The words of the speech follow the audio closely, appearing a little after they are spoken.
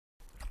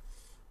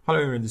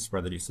Hello everyone, this is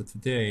Bradley. So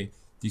today,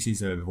 this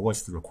is a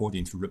voice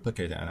recording to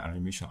replicate an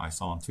animation I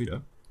saw on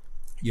Twitter.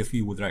 If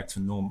you would like to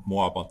know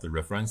more about the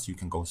reference, you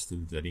can go to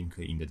the link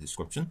in the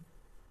description.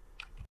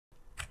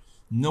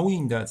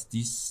 Knowing that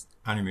this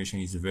animation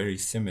is very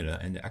similar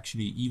and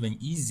actually even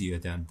easier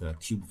than the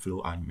cube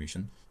flow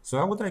animation, so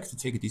I would like to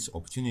take this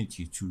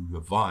opportunity to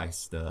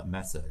revise the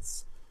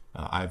methods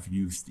I've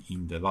used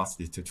in the last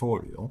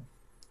tutorial.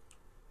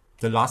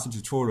 The last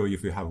tutorial,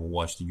 if you have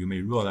watched, you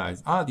may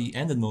realize, the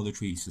end node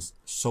tree is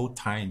so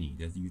tiny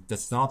that it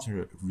does not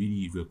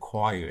really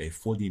require a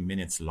 40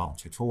 minutes long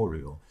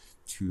tutorial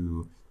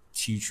to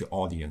teach your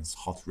audience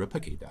how to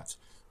replicate that.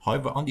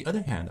 However, on the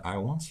other hand, I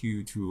want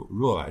you to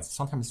realize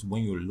sometimes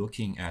when you're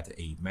looking at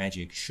a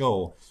magic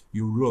show,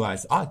 you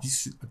realize,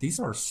 these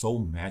are so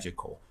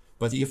magical.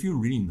 But if you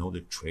really know the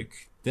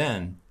trick,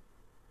 then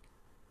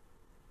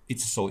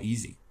it's so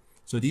easy.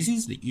 So this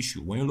is the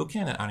issue. When you're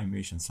looking at an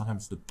animation,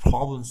 sometimes the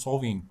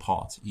problem-solving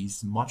part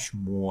is much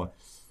more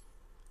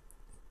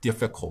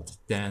difficult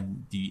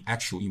than the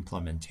actual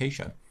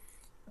implementation.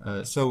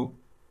 So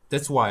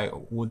that's why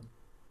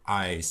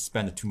I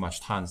spent too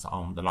much time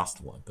on the last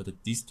one. But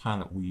this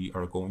time we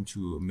are going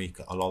to make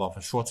a lot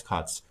of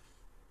shortcuts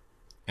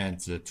and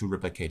to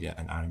replicate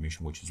an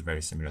animation which is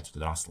very similar to the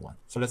last one.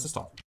 So let's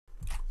start.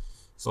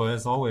 So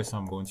as always,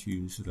 I'm going to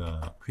use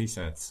the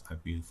presets I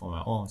built for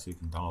my own, so you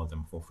can download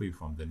them for free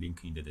from the link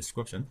in the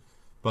description.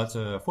 But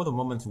for the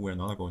moment, we're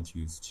not going to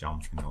use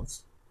geometry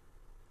nodes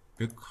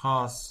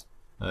because,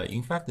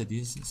 in fact,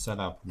 this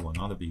setup will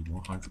not be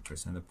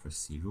 100%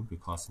 procedural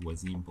because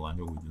within Blender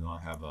we do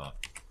not have a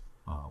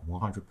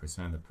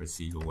 100%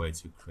 procedural way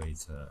to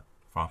create a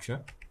fracture,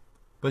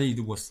 but it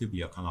will still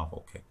be a kind of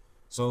okay.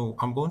 So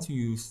I'm going to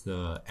use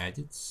the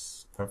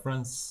edits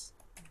preference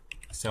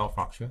cell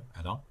fracture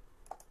add-on.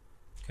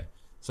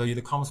 So if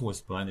it comes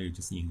with Blender, you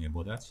just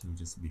enable that, it'll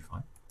just be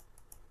fine.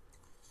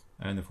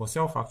 And for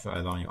cell fracture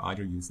add-on, you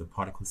either use the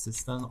particle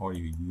system or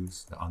you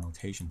use the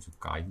annotation to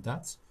guide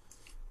that.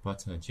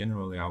 But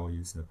generally, I will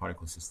use the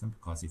particle system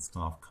because it's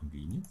kind of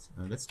convenient.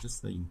 Let's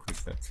just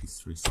increase that to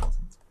 3000.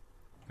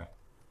 Okay.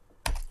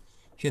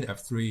 Hit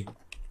F3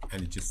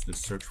 and just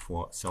search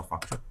for cell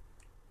fracture.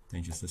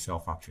 Then just cell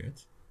fracture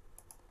it.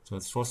 So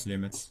it's source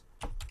limits,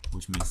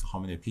 which means how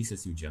many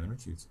pieces you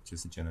generate. You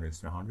just generate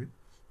 300.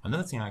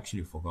 Another thing I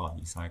actually forgot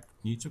is I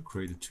need to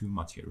create two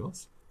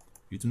materials.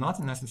 You do not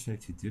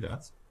necessarily do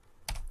that.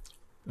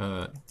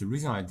 The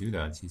reason I do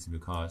that is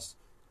because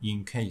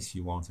in case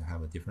you want to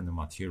have a different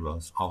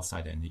materials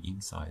outside and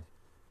inside,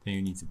 then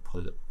you need to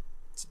put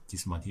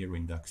this material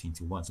index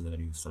into one so that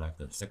you select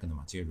the second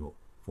material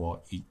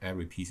for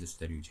every pieces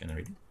that you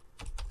generated.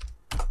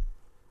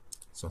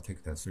 So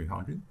take that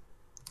 300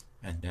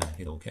 and then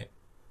hit OK.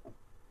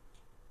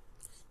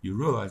 You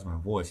realize my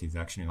voice is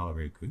actually not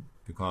very good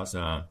because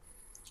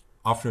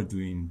after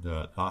doing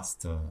the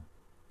last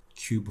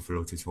cube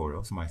flow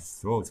tutorials, my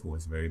throat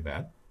was very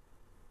bad.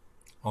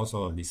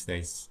 Also, these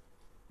days,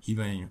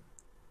 even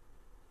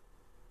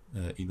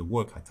in the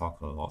work, I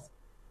talk a lot.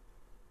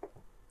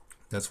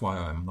 That's why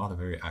I'm not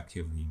very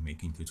active in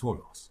making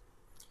tutorials.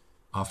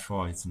 After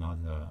all, it's not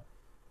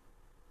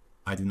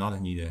I do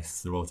not need a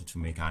throat to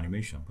make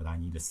animation, but I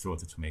need a throat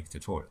to make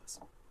tutorials.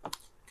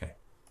 Okay.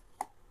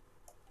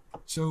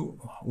 So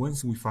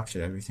once we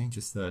fractured everything,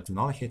 just do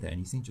not hit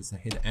anything, just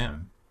hit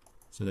M,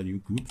 so that you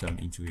group them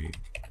into a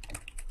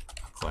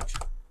collection,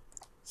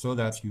 so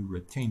that you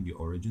retain the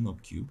original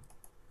cube,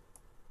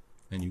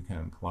 and you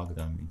can plug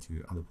them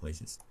into other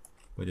places.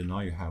 But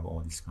now you have all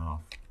these kind of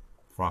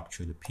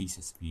fractured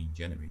pieces being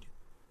generated.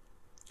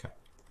 Okay.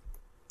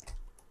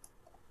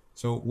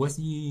 So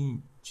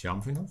within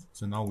geometry nodes,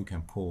 so now we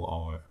can pull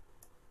our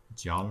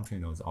geometry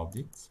nodes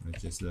objects.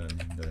 Let's just name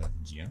the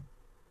GM.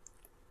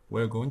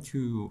 We're going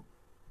to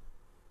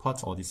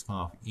put all these kind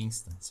of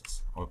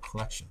instances or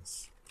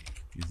collections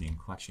using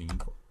collection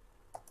info,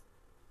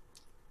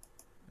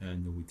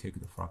 and we take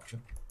the fracture.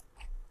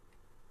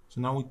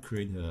 So now we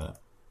create a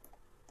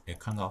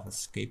kind of a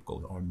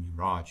scapegoat or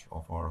mirage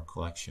of our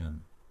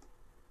collection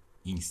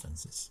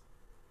instances.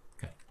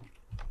 Okay.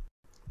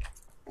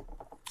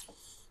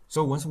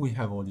 So once we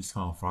have all these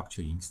kind of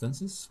fracture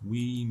instances,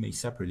 we may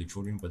separate the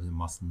children, but it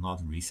must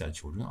not reset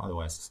children.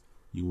 Otherwise,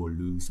 you will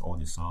lose all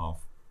this kind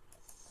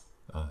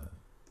of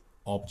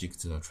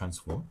object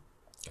transform.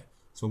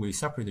 So we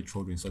separate the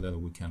children so that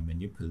we can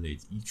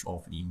manipulate each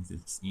of the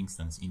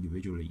instance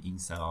individually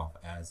instead of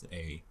as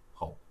a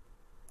whole.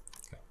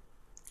 Okay.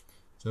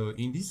 So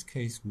in this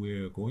case,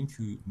 we're going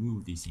to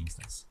move this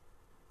instance.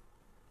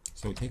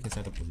 So take a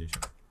set of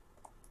position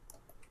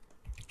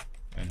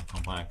and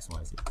combine X,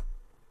 Y, Z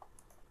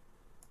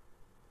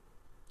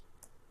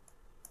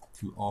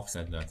to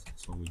offset that.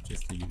 So we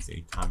just use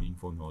a time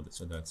info node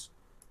so that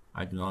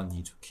I do not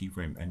need to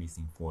keyframe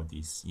anything for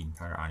this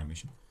entire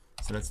animation.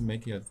 So let's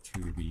make it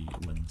to be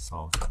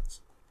 1000.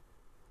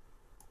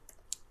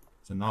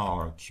 So now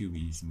our cube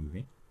is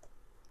moving.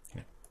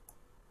 Okay.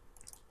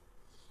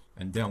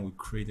 And then we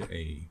create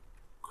a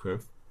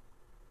curve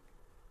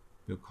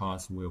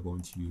because we're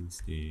going to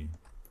use the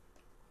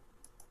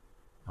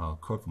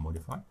curve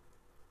modifier.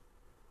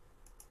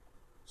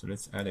 So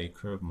let's add a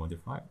curve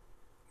modifier.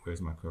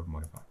 Where's my curve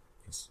modifier?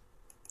 Yes.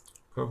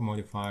 Curve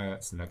modifier,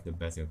 select the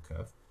Bezier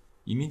curve.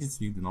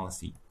 Immediately you do not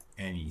see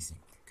anything.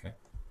 Okay.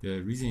 The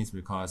reason is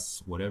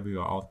because whatever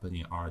you are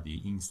outputting are the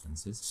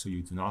instances, so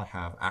you do not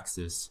have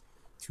access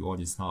to all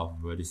these kind of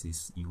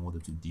vertices in order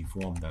to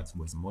deform that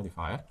with a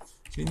modifier.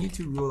 So you need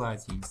to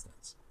realize the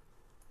instance.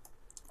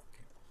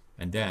 Okay.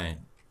 And then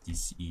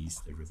this is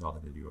the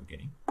result that you are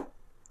getting.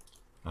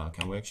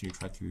 Can we actually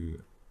try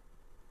to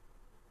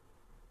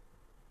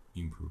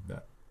improve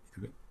that a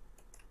little bit?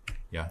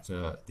 Yeah,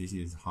 so this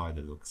is how it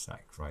looks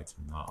like right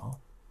now,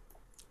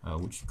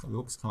 which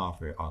looks kind of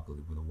very ugly,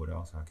 but what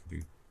else I can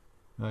do?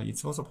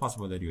 It's also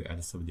possible that you add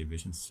a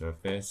subdivision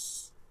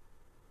surface,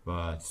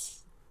 but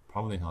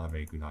probably not a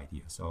very good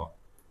idea. So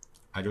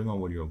I don't know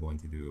what you're going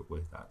to do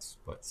with that,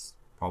 but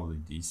probably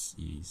this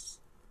is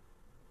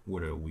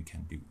what we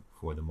can do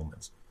for the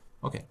moment.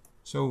 Okay,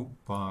 so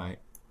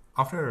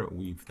after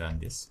we've done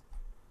this,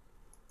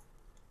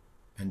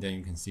 and then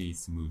you can see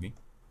it's moving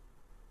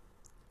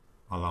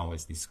along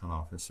with this kind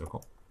of a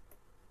circle.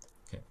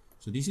 Okay,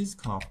 so this is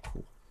kind of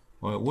cool.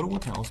 Well, what we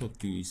can also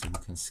do is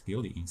we can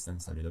scale the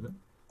instance a little bit.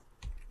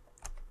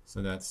 So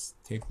let's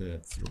take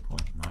the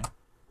 0.9,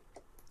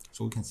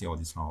 so we can see all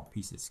these kind of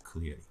pieces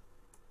clearly.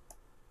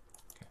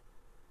 Okay.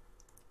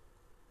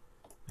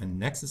 And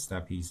next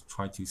step is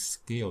try to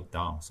scale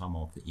down some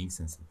of the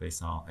instances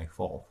based on a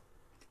fold.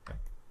 Okay.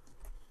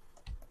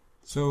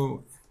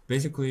 So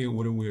basically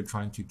what we're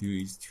trying to do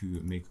is to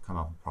make kind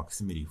of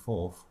proximity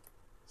fold.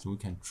 So we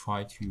can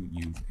try to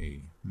use a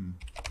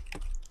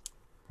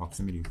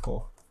proximity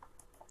fold.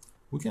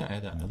 We can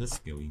add another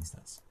scale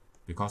instance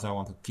because I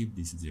want to keep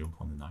this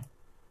 0.9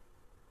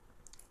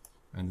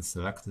 and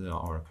select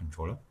our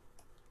controller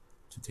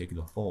to take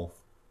the fold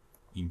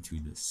into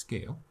the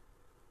scale.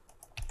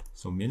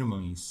 So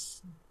minimum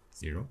is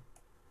 0.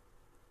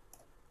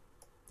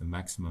 The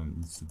maximum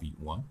needs to be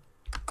 1,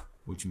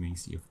 which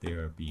means if they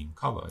are being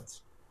covered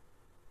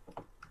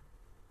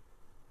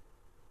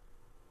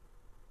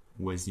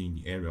within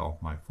the area of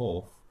my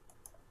fold,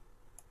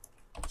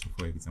 so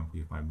for example,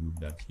 if I move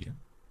that here,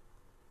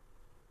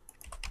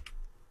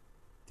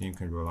 then you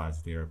can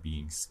realize they are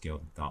being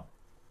scaled down.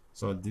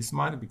 So this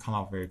might be kind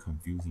of very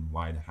confusing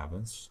why it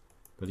happens,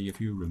 but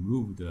if you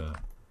remove the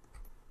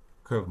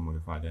curve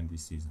modifier, then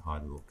this is how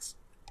it looks.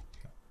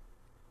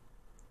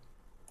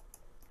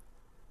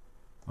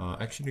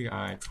 Okay. Actually,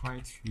 I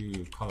try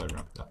to color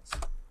ramp that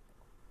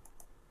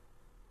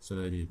so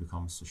that it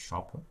becomes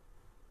sharper.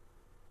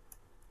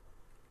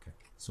 Okay,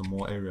 so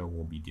more area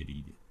will be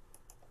deleted.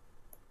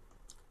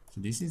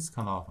 So this is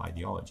kind of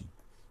ideology,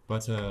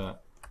 but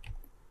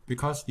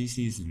because this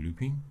is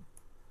looping,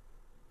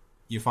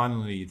 if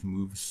finally it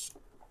moves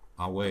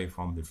away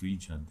from the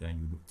region, then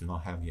you do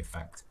not have the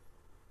effect.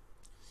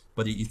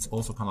 But it's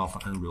also kind of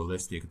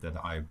unrealistic that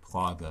I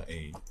plug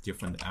a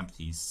different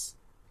empties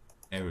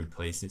every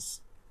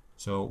places.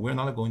 So we're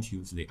not going to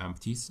use the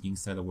empties.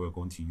 Instead, we're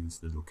going to use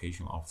the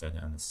location offset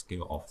and the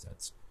scale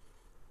offsets.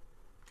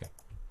 Okay.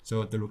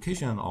 So the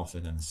location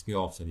offset and the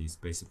scale offset is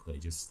basically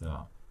just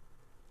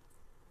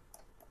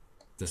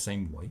the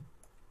same way.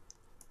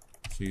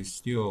 So you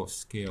still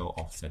scale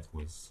offset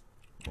with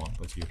 1,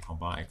 but you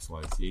combine X,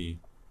 Y, Z,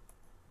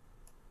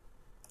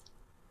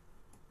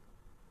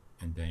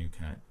 and then you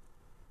can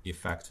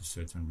affect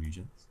certain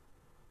regions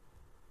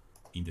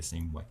in the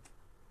same way.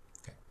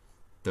 Okay.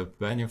 The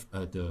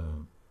benefit,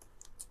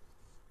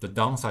 the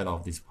downside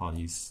of this part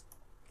is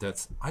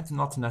that I do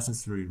not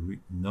necessarily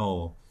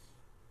know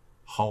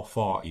how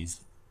far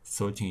is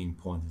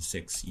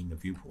 13.6 in the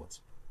viewport.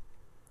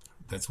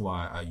 That's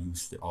why I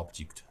use the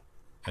object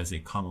as a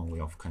common way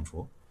of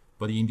control.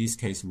 But in this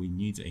case, we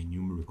need a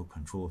numerical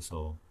control,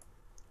 so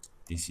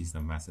this is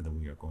the method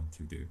we are going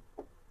to do.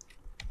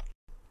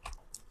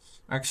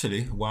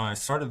 Actually, when I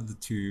started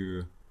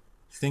to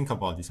think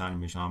about this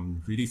animation,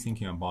 I'm really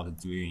thinking about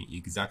doing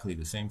exactly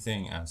the same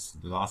thing as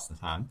the last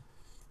time,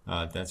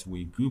 that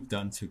we group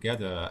them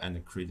together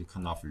and create a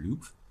kind of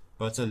loop.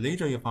 But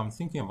later, if I'm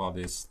thinking about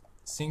this,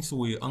 since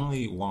we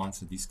only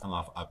want this kind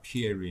of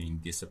appearing,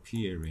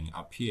 disappearing,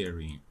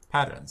 appearing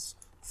patterns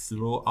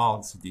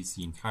throughout this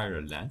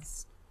entire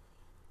length,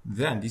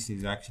 then this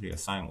is actually a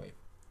sine wave.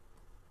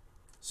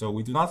 So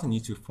we do not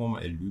need to form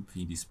a loop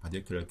in this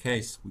particular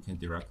case. We can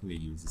directly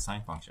use the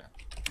sine function.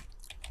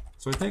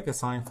 So take a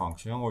sine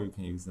function, or you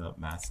can use the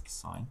mass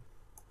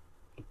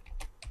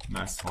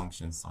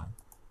function sine.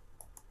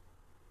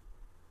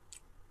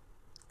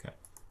 Okay,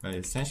 but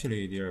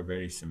essentially they are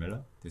very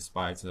similar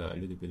despite a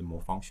little bit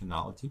more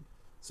functionality.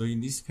 So in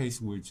this case,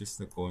 we're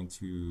just going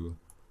to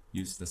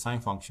use the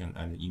sine function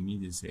and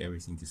immediately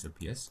everything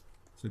disappears.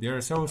 So there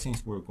are several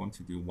things we're going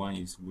to do. One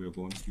is we're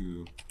going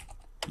to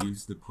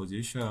use the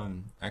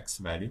position x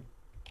value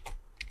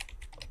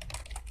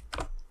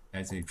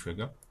as a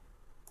trigger.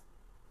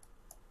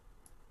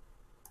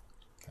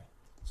 Okay.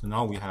 So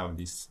now we have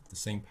the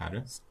same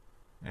patterns,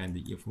 and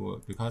if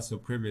because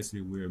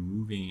previously we're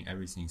moving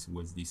everything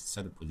with this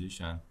set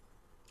position,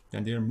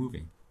 then they're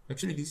moving.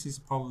 Actually, this is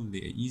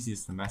probably the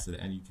easiest method,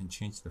 and you can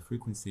change the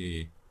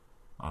frequency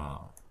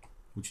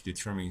which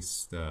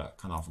determines the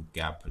kind of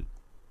gap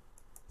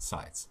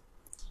size.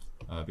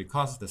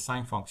 Because the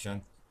sine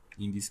function,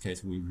 in this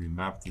case, we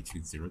remapped it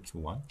to 0 to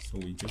 1. So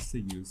we just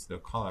use the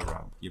color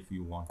ramp if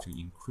you want to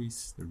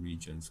increase the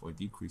regions or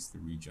decrease the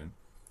region,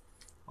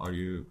 or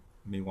you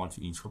may want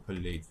to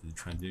interpolate the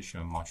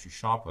transition much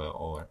sharper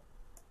or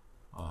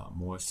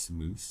more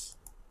smooth.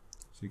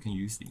 So you can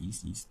use the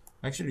east-east.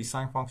 Actually,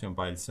 sine function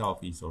by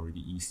itself is already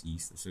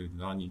east-east, so you do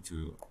not need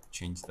to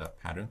change the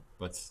pattern,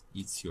 but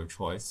it's your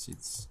choice.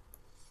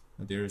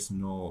 There is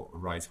no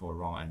right or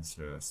wrong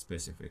answer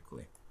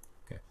specifically.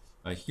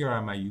 Okay, here I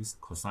might use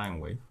cosine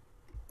wave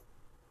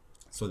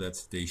so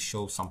that they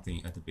show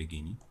something at the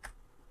beginning.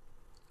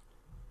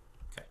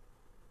 Okay,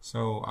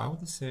 so I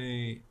would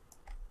say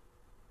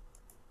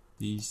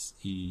this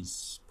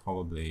is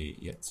probably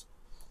it.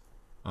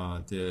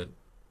 The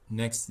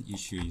next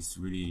issue is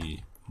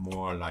really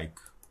more like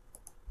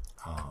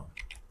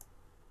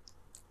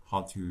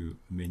how to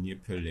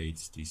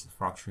manipulate this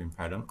fracturing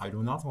pattern. I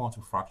do not want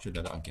to fracture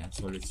that again,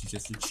 so let's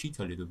just cheat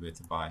a little bit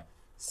by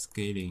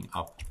scaling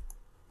up,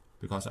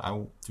 because I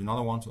do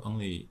not want to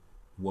only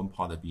one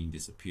part being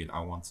disappeared. I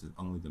want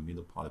only the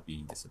middle part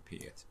being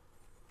disappeared,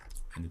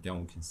 and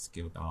then we can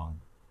scale down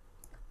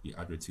the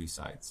other two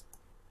sides,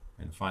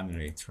 and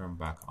finally turn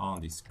back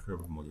on this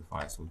curve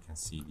modifier so we can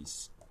see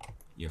this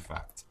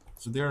effect.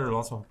 So there are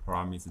lots of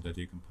parameters that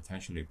you can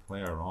potentially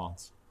play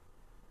around,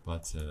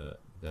 but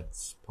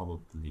that's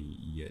probably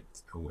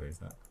it. Where is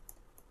that?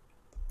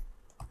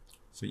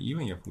 So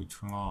even if we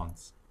turn on,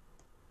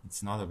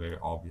 it's not very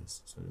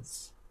obvious. So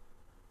it's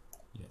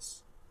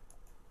yes.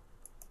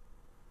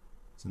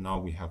 So now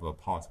we have a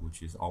part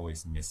which is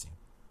always missing.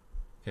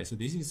 Okay, so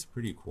this is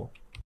pretty cool.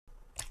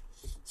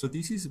 So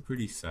this is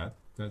pretty sad.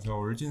 That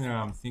originally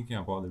I'm thinking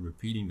about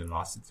repeating the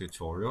last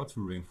tutorial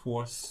to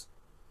reinforce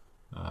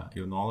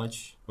your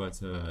knowledge, but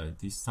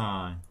this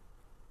time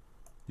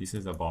this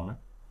is a bummer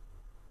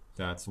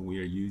that we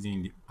are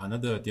using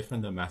another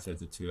different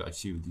method to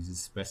achieve this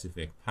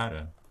specific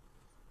pattern.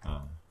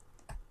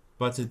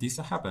 But this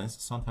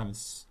happens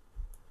sometimes.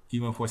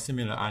 Even for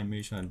similar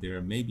animation,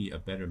 there may be a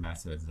better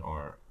method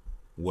or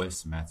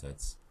worse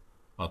methods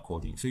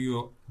according.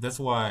 So that's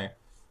why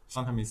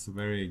sometimes it's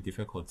very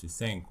difficult to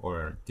think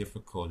or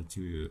difficult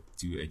to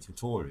do a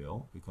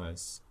tutorial,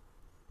 because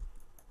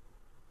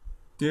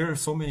there are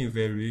so many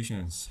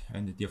variations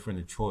and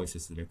different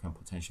choices that you can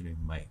potentially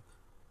make.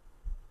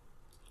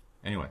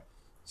 Anyway,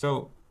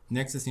 so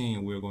next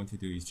thing we're going to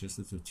do is just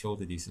to tilt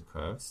these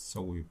curves.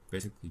 So we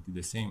basically do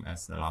the same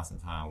as the last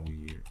time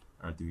we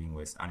are doing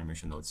with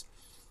animation nodes.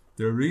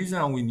 The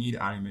reason we need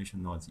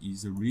animation nodes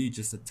is really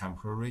just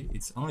temporary.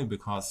 It's only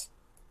because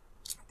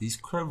these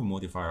curve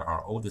modifiers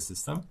are old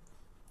system,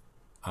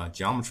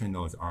 geometry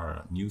nodes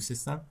are new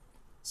system.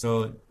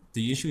 So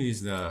the issue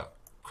is that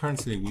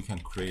currently we can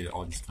create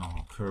all these kind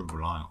of curve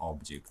line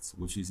objects,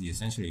 which is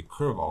essentially a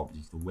curve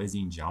object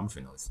within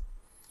geometry nodes.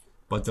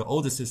 But the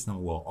old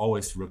system will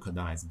always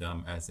recognize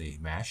them as a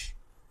mesh,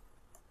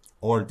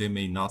 or they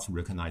may not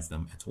recognize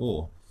them at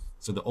all.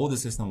 So the old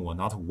system will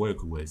not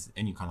work with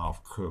any kind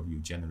of curve you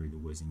generate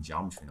within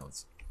geometry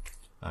nodes.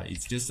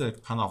 It's just a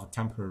kind of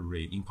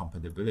temporary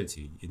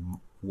incompatibility. It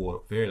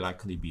will very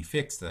likely be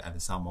fixed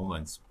at some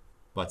moments,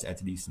 but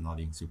at least not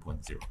in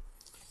 3.0.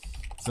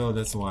 So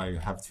that's why you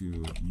have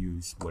to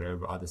use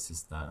whatever other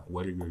system,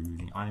 whether you're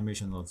using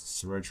animation nodes,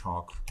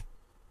 Sverchalk,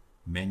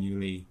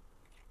 manually.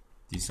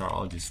 These are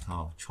all just kind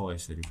of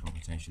choice that you can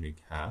potentially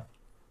have.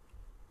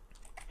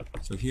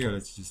 So here,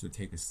 let's just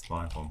take a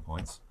spline from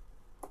points.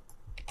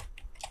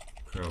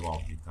 Curve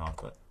object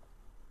output.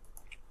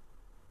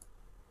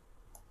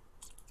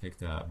 Take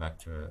the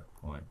vector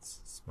points,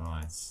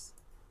 splines.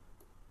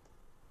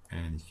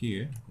 And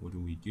here, what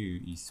we do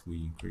is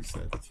we increase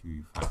that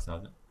to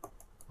 5,000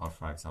 or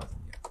 5,000,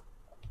 yeah.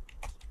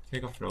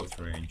 Take a float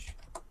range,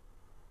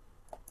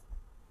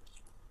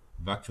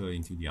 vector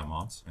into the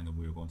amount, and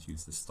we're going to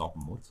use the stop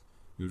mode.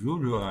 You will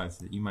realize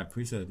that in my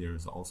preset there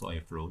is also a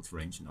float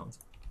range node,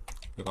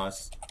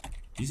 because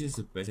this is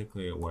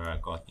basically where I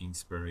got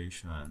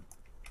inspiration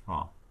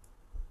from.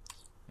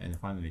 And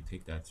finally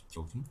take that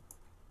tilting.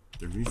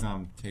 The reason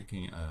I'm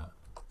taking a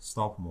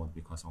stop mode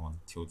because I want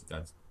to tilt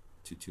that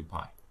to 2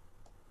 pi.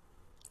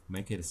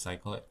 Make it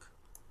cyclic,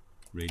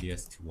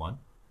 radius to 1,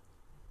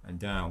 and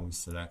then we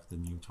select the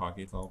new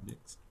target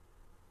object.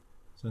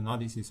 So now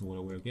this is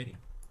what we're getting,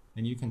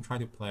 and you can try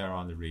to play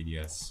around the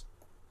radius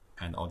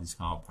and all these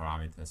kind of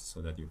parameters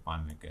so that you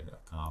finally get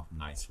a kind of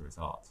nice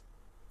result.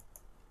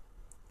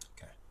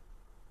 Okay,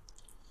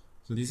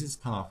 so this is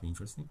kind of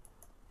interesting.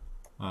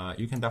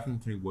 You can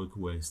definitely work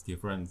with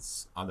different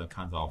other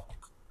kinds of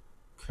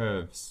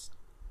curves,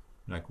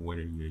 like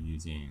whether you're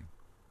using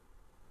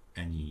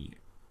any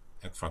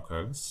extra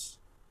curves,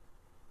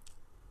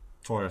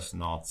 torus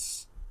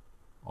knots,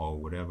 or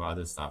whatever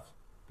other stuff.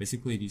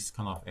 Basically, these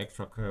kind of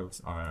extra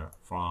curves are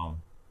from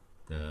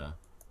the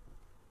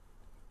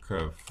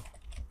curve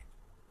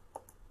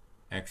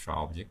extra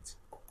object.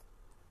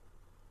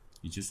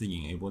 You just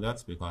enable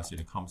that because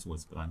it comes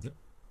with Blender.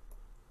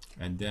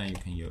 and then you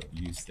can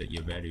use the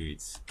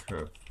evaluate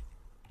curve.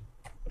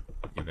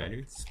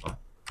 Evaluate spline,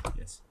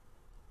 yes.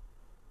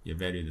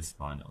 Evaluate the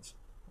spline nodes.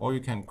 Or you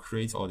can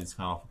create all these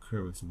kind of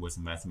curves with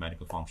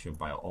mathematical function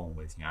by your own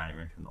within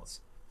animation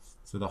nodes.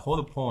 So the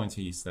whole point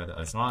is that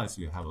as long as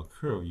you have a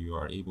curve, you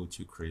are able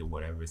to create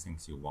whatever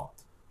things you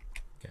want.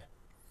 Okay.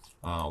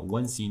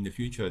 Once in the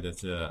future that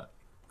the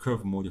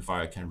curve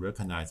modifier can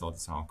recognize all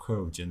these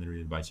curve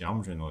generated by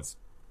geometry nodes,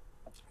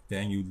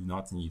 then you do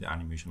not need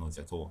animation nodes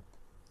at all.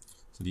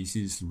 So this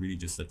is really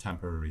just a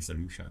temporary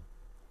solution.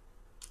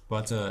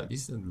 But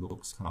this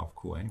looks kind of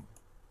cool anyway.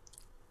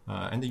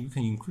 And you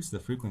can increase the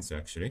frequency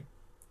actually,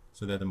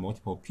 so that the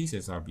multiple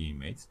pieces are being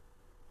made.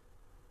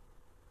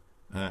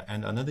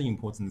 And another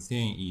important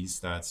thing is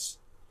that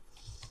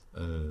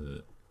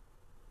the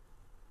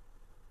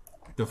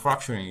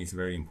fracturing is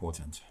very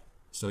important.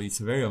 So it's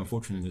very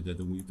unfortunate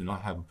that we do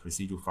not have a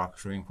procedural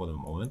fracturing for the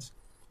moment,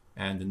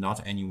 and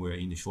not anywhere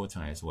in the short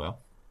term as well.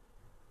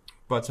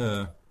 But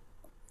I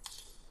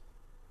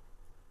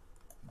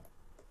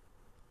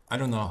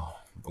don't know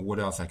what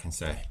else I can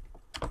say.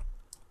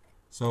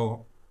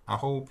 So I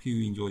hope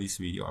you enjoy this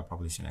video. I'll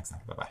probably see you next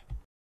time. Bye bye.